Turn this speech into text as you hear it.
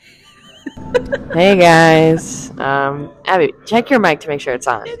Hey guys. Abby, check your mic to make sure it's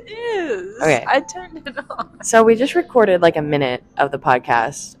on. It is. Okay. I turned it on. So we just recorded like a minute of the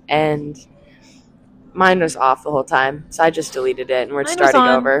podcast, and mine was off the whole time, so I just deleted it, and we're Mine was starting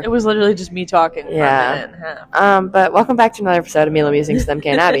on. over. It was literally just me talking for a minute and a half. But welcome back to another episode of Milo Musings with MK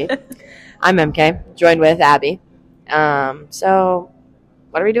and Abby. I'm MK, joined with Abby. So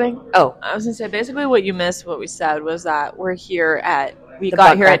what are we doing? Oh, I was going to say, basically what you missed, what we said, was that we The got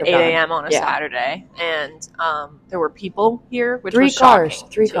butt here at crack 8 of dawn. a.m. on a Yeah. Saturday, and there were people here, which three was cars. shocking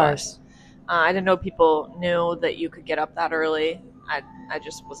Three to cars. us. I didn't know people knew that you could get up that early. I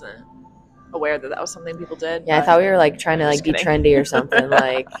just wasn't aware that was something people did. Yeah, I thought we were like trying to like be kidding. trendy or something.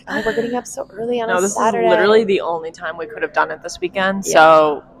 Like, oh, we're getting up so early on a Saturday. Is literally the only time we could have done it this weekend. Yeah.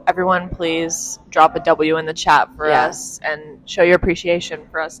 So everyone, please drop a W in the chat for Yeah. us and show your appreciation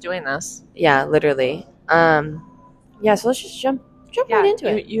for us doing this. Yeah, literally. Yeah, so let's just jump right into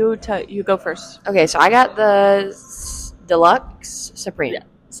it. You go first. Okay, so I got the deluxe supreme. Yeah.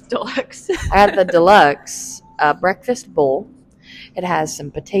 Deluxe. I got the deluxe breakfast bowl. It has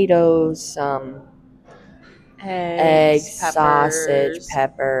some potatoes, some eggs, sausage,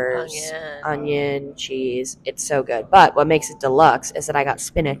 peppers, onion, cheese. It's so good. But what makes it deluxe is that I got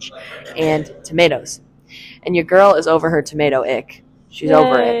spinach and tomatoes. And your girl is over her tomato ick. She's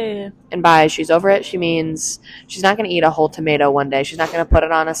over it. And by she's over it, she means she's not going to eat a whole tomato one day. She's not going to put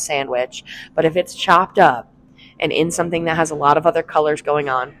it on a sandwich. But if it's chopped up and in something that has a lot of other colors going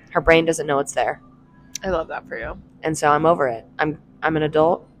on, her brain doesn't know it's there. I love that for you. And so I'm over it. I'm an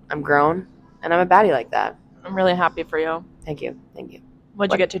adult. I'm grown. And I'm a baddie like that. I'm really happy for you. Thank you.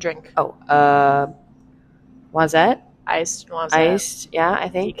 What'd you get to drink? Oh, Noisette? Iced. Iced, yeah, I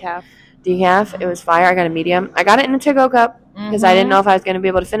think. Decaf. It was fire. I got a medium. I got it in a to-go cup because I didn't know if I was going to be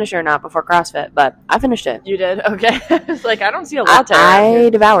able to finish it or not before CrossFit, but I finished it. You did? Okay. It's like, I don't see a latte. I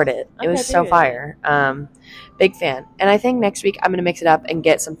devoured it. It was so period. fire. Big fan. And I think next week I'm going to mix it up and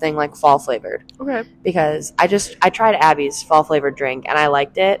get something like fall flavored. Okay. Because I tried Abby's fall flavored drink and I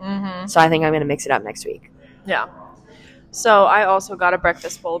liked it. Mm-hmm. So I think I'm going to mix it up next week. Yeah. So I also got a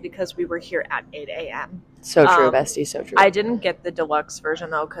breakfast bowl because we were here at 8 a.m. So true, bestie. So true. I didn't get the deluxe version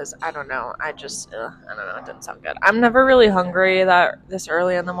though because I don't know. I don't know. It didn't sound good. I'm never really hungry this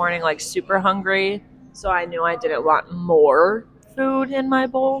early in the morning, like super hungry. So I knew I didn't want more food in my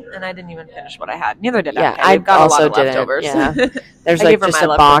bowl, and I didn't even finish what I had. Neither did yeah, I. I got also a lot of didn't. leftovers. Yeah. There's I like gave her just my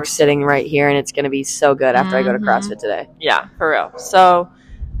a box leftovers. sitting right here, and it's going to be so good after I go to CrossFit today. Yeah, for real. So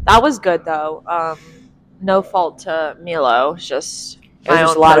that was good though. No fault to Milo. Just It was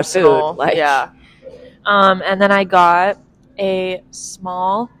just a lot of food. Like, yeah. And then I got a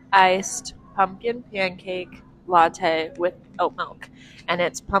small iced pumpkin pancake latte with oat milk. And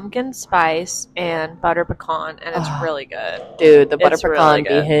it's pumpkin spice and butter pecan, and it's really good. Dude, the butter It's pecan really be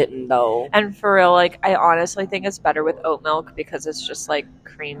good. hitting though. And for real, like, I honestly think it's better with oat milk because it's just like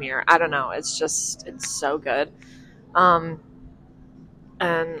creamier. I don't know. It's so good.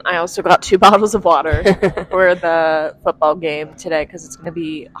 And I also got 2 bottles of water for the football game today because it's going to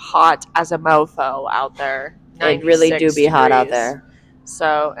be hot as a mofo out there. It really do be hot out degrees. there.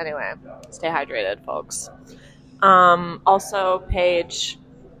 So anyway, stay hydrated, folks. Also, Paige,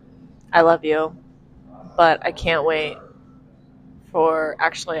 I love you, but I can't wait for,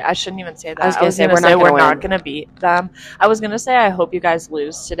 actually, I shouldn't even say that. I was going to say, we're we're not going to beat them. I was going to say, I hope you guys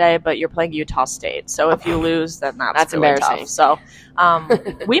lose today, but you're playing Utah State. So if you lose, then that's really embarrassing. tough. So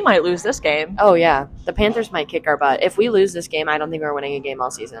we might lose this game. Oh, yeah. The Panthers might kick our butt. If we lose this game, I don't think we're winning a game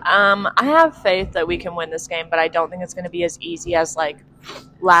all season. I have faith that we can win this game, but I don't think it's going to be as easy as, like,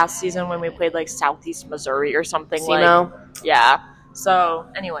 last season when we played, like, Southeast Missouri or something. SEMO? Yeah. So,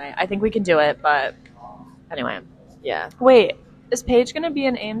 anyway, I think we can do it, but anyway. Yeah. Wait, is Paige going to be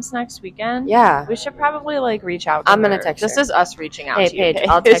in Ames next weekend? Yeah. We should probably, like, reach out to I'm her. going to text This her. is us reaching out Hey, to you. Paige,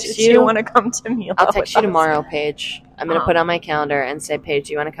 I'll text Do you. you want to come to Milo? I'll text you with us? tomorrow, Paige. I'm going to put on my calendar and say, Paige,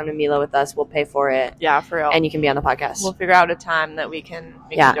 do you want to come to Milo with us? We'll pay for it. Yeah, for real. And you can be on the podcast. We'll figure out a time that we can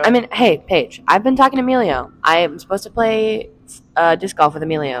do yeah. it. I mean, hey, Paige, I've been talking to Emilio. I am supposed to play disc golf with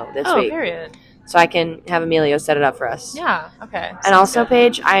Emilio this week. Period. So I can have Emilio set it up for us. Yeah, okay. And also,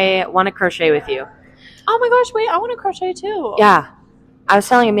 Paige, I want to crochet with you. Oh my gosh, wait, I want to crochet too. Yeah. I was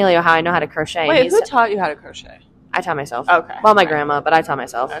telling Emilio how I know how to crochet. Wait, who taught you how to crochet? I taught myself. Okay. Well, my grandma, but I taught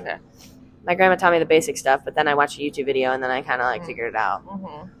myself. Okay. My grandma taught me the basic stuff, but then I watched a YouTube video and then I kind of like figured it out.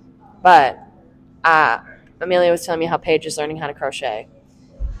 Mm-hmm. But Emilio was telling me how Paige is learning how to crochet.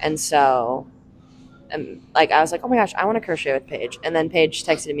 And so, like, I was like, oh my gosh, I want to crochet with Paige. And then Paige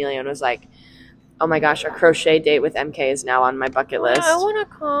texted Emilio and was like, oh my gosh, our crochet date with MK is now on my bucket list. I want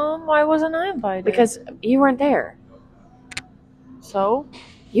to come. Why wasn't I invited? Because you weren't there. So?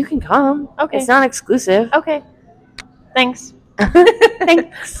 You can come. Okay. It's not exclusive. Okay. Thanks.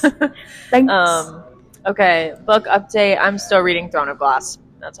 Thanks. Thanks. Okay, book update. I'm still reading Throne of Glass.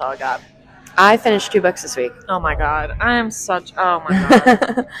 That's all I got. I finished 2 books this week. Oh my god. Oh my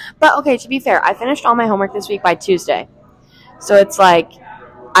god. But okay, to be fair, I finished all my homework this week by Tuesday. So it's like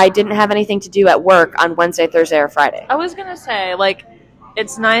I didn't have anything to do at work on Wednesday, Thursday, or Friday. I was gonna say, like,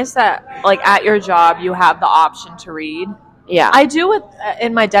 it's nice that, like, at your job you have the option to read. Yeah. I do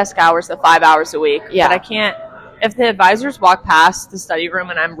in my desk hours, the 5 hours a week. Yeah. But I can't. If the advisors walk past the study room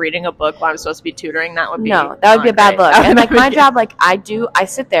and I'm reading a book while I'm supposed to be tutoring, that would be a bad look. And like my job, like I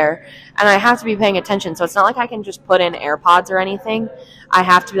sit there and I have to be paying attention. So it's not like I can just put in AirPods or anything. I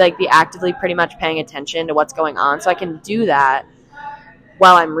have to be actively pretty much paying attention to what's going on. So I can do that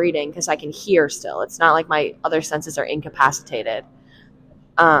while I'm reading because I can hear still. It's not like my other senses are incapacitated.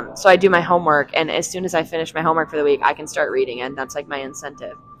 So I do my homework, and as soon as I finish my homework for the week, I can start reading, and that's like my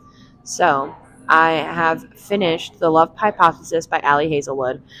incentive. So I have finished The Love Hypothesis by Ali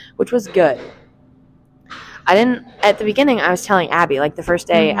Hazelwood, which was good. At the beginning, I was telling Abby, like the first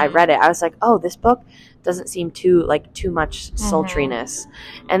day I read it, I was like, oh, this book doesn't seem too much sultriness.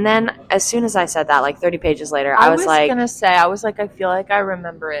 And then as soon as I said that, like 30 pages later, I was like, I feel like I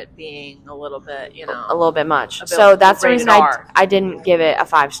remember it being a little bit, a little bit much. So that's the reason I didn't give it a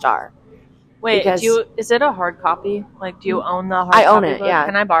 5-star. Wait, is it a hard copy? Like, do you own the hard copy? I own it, book? yeah.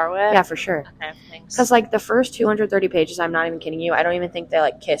 Can I borrow it? Yeah, for sure. Okay, thanks. Because, like, the first 230 pages, I'm not even kidding you, I don't even think they,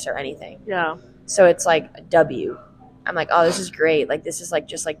 like, kiss or anything. Yeah. So it's, like, a W. I'm like, oh, this is great. Like, this is, like,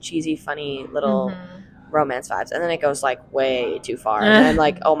 just, like, cheesy, funny little romance vibes. And then it goes, like, way too far. And I'm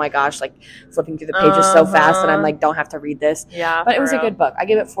like, oh, my gosh, like, flipping through the pages so fast that I'm like, don't have to read this. Yeah, but it was a good book. I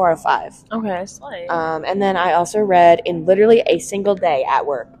give it 4 out of 5. Okay, slight. And then I also read, in literally a single day at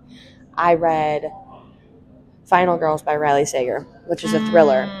work, I read Final Girls by Riley Sager, which is a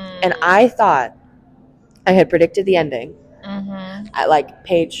thriller. And I thought I had predicted the ending at like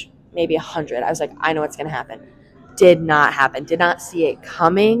page maybe 100. I was like, I know what's going to happen. Did not happen. Did not see it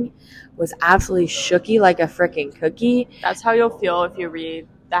coming. Was absolutely shooky like a freaking cookie. That's how you'll feel if you read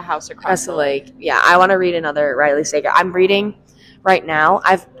The House Across the Lake. Yeah, I want to read another Riley Sager. I'm reading right now.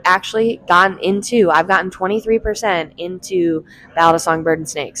 I've actually gotten 23% into Ballad of Songbird and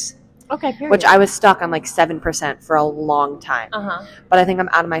Snakes. Okay, period. Which I was stuck on like 7% for a long time. But I think I'm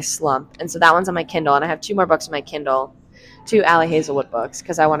out of my slump. And so that one's on my Kindle. And I have 2 more books on my Kindle. 2 Ali Hazelwood books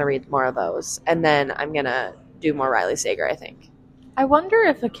because I want to read more of those. And then I'm going to do more Riley Sager, I think. I wonder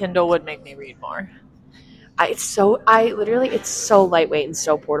if a Kindle would make me read more. It's so lightweight and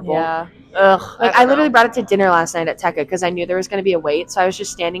so portable. Yeah. Ugh. Like I literally brought it to dinner last night at Tekka because I knew there was going to be a wait. So I was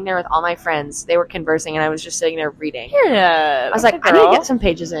just standing there with all my friends. They were conversing and I was just sitting there reading. Yeah. I was like, I need to get some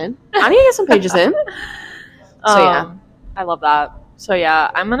pages in. So yeah. I love that. So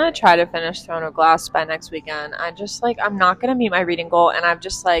yeah, I'm going to try to finish Throne of Glass by next weekend. I'm not going to meet my reading goal, and I've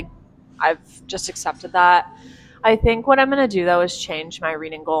just accepted that. I think what I'm going to do though is change my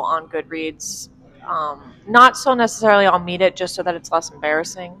reading goal on Goodreads. Not so necessarily I'll meet it just so that it's less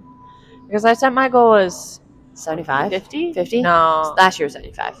embarrassing. Because I said my goal was 75? 50? 50? No. Last year was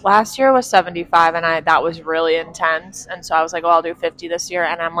 75. Last year was 75, and that was really intense. And so I was like, I'll do 50 this year.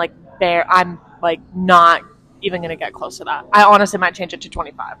 And I'm not even going to get close to that. I honestly might change it to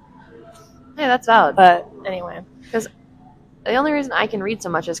 25. Yeah, that's valid. But anyway. Because the only reason I can read so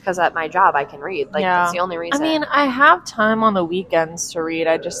much is because at my job I can read. That's the only reason. I mean, I have time on the weekends to read.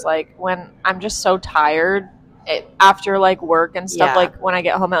 I just when I'm just so tired after work and stuff. Yeah. When I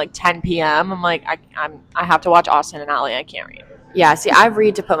get home at 10 p.m. I'm like, I have to watch Austin and Ally. I can't read. Yeah, see, I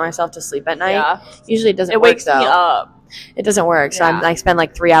read to put myself to sleep at night. Yeah. Usually it doesn't work, wakes me up. It doesn't work, so I spend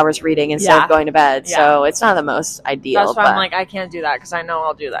 3 hours reading instead of going to bed. Yeah. So it's not the most ideal. That's why I'm I can't do that because I know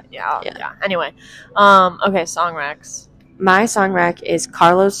I'll do that. Yeah. Anyway, okay, song recs. My song rec is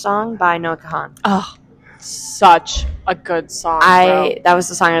Carlo's Song by Noah Kahan. Oh, such a good song. That was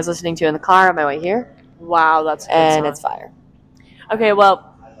the song I was listening to in the car on my way here. Wow, that's a good and song. It's fire. Okay,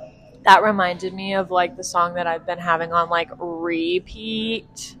 well, that reminded me of the song that I've been having on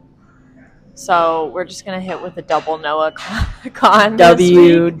repeat. So we're just gonna hit with a double Noah Kahan.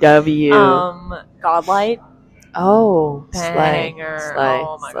 Godlight. Oh, banger! Slay,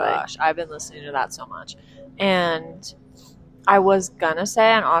 oh my gosh, I've been listening to that so much, and I was gonna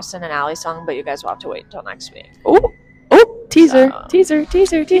say an Austin and Ally song, but you guys will have to wait until next week. Oh, teaser.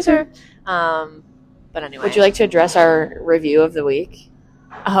 But anyway, would you like to address our review of the week?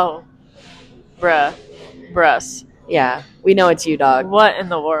 Oh, bruss. Yeah, we know it's you, dog. What in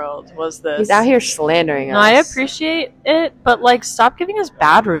the world was this? He's out here slandering us. No, I appreciate it, but like, stop giving us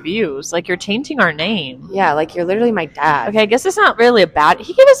bad reviews. Like, you're tainting our name. Yeah, like you're literally my dad. Okay, I guess it's not really a bad.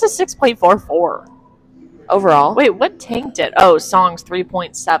 He gave us a 6.44 overall. Wait, what tanked it? Oh, songs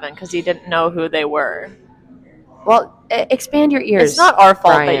 3.7 because he didn't know who they were. Well, expand your ears. It's not our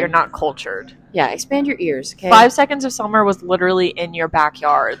fault Brian. that you're not cultured. Yeah, expand your ears, okay? 5 Seconds of Summer was literally in your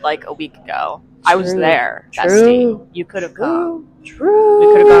backyard like a week ago. I was there, True. bestie. You could have come. True. We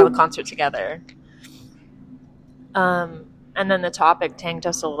could have gone to the concert together. And then the topic tanked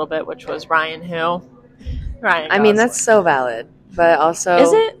us a little bit, which was Ryan who? Ryan. I mean, that's so valid, but also...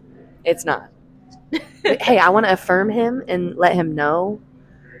 Is it? It's not. Hey, I want to affirm him and let him know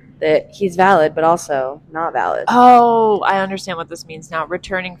that he's valid, but also not valid. Oh, I understand what this means now.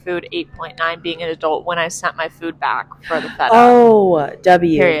 Returning food 8.9, being an adult when I sent my food back for the FedEx. Oh,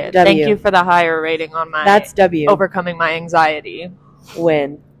 W. Period. W. Thank you for the higher rating on my... That's W. Overcoming my anxiety.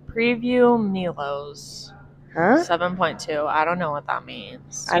 Win. Preview Milo's. Huh? 7.2. I don't know what that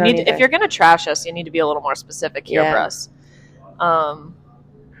means. I don't either. If you're going to trash us, you need to be a little more specific here for us.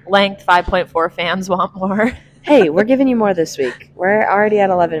 Length 5.4. Fans want more. Hey, we're giving you more this week. We're already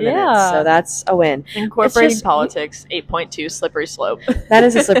at 11 minutes, so that's a win. Incorporating politics 8.2. Slippery slope. That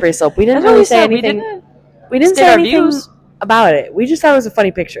is a slippery slope. We didn't really say anything. We didn't say anything about it. We just thought it was a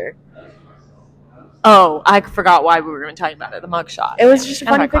funny picture. Oh, I forgot why we were even talking about it. The mugshot. It was just a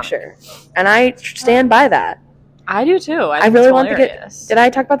funny picture, and I stand by that. I do too. I really want to get. Did I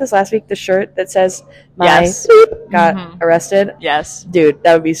talk about this last week? The shirt that says "My beep got arrested." Yes, dude,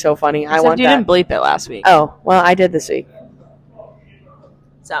 that would be so funny. I want that. You didn't bleep it last week. Oh well, I did this week.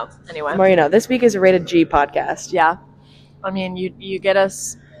 So anyway, more you know. This week is a rated G podcast. Yeah, I mean, you get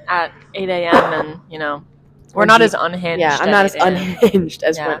us at 8 a.m. and you know we're not as unhinged. Yeah, I'm not as unhinged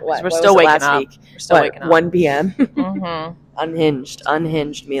as we're still waking up. We're still waking up. 1 p.m.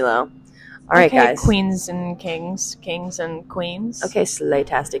 Unhinged Milo. All right, guys. Queens and kings and queens. Okay,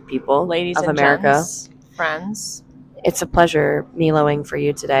 slaytastic people, ladies of and America, gents, friends. It's a pleasure Miloing for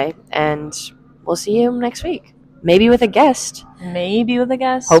you today, and we'll see you next week. Maybe with a guest.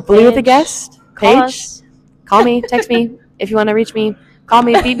 Hopefully Paige. With a guest. Paige, call me, text me if you want to reach me. Call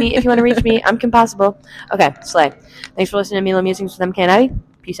me, beat me if you want to reach me. I'm Compossible. Okay, slay. Thanks for listening to Milo Musings with MK and Abby.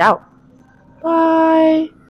 Peace out. Bye.